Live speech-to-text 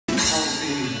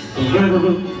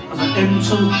Reverent as I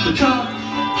entered the church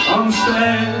on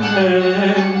stage.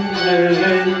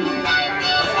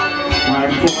 My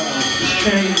choir is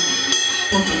changed,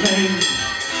 but the name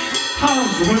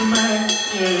has remained.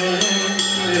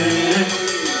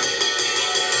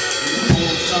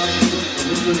 All sides of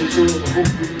the literature, the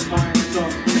hope we find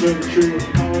some literature,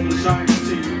 how the science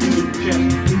team in the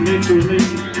chest. Literally,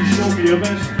 she showed me her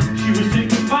best. She was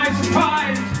taken by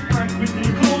surprise. I quickly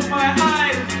closed my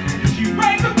eyes. She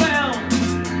rang the bell,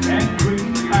 angry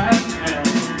as hell.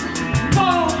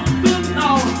 Oh, the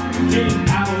note came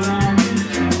out on his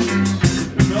chest.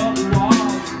 Another wall.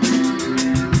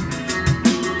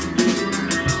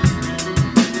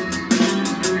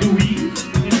 Louise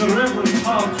is the reverend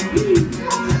hard to read.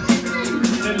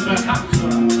 Then perhaps it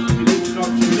looks not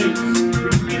too late.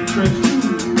 With interest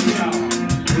to the hour.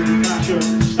 I should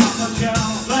stop the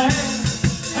channel play.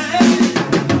 Hey,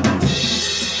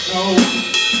 no,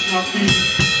 not me.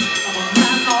 I'm a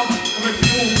man of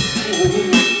refusal.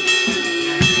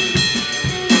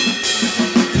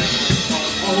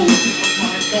 Oh, of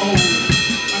my soul,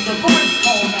 and the voice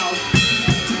called out.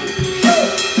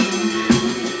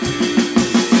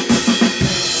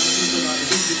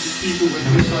 People with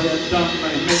this I had done,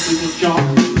 I met with a job.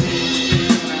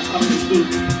 And I understood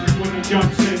when the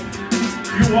judge said,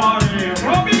 "You are a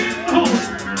Robin Hood."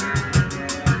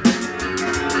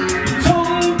 He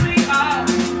told me I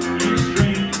was a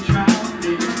strange child.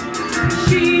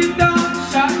 She's done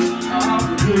such a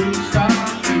good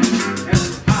start, and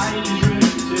I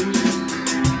reputation.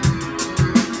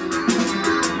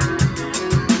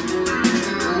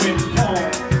 When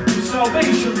called to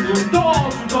salvation from door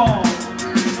to door.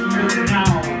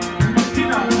 Now,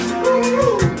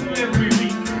 every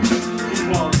week it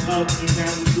was nothing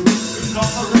and truth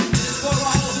recovery for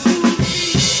all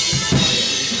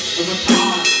the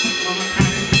car, the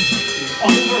mechanic,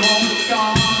 over all the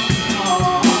stars.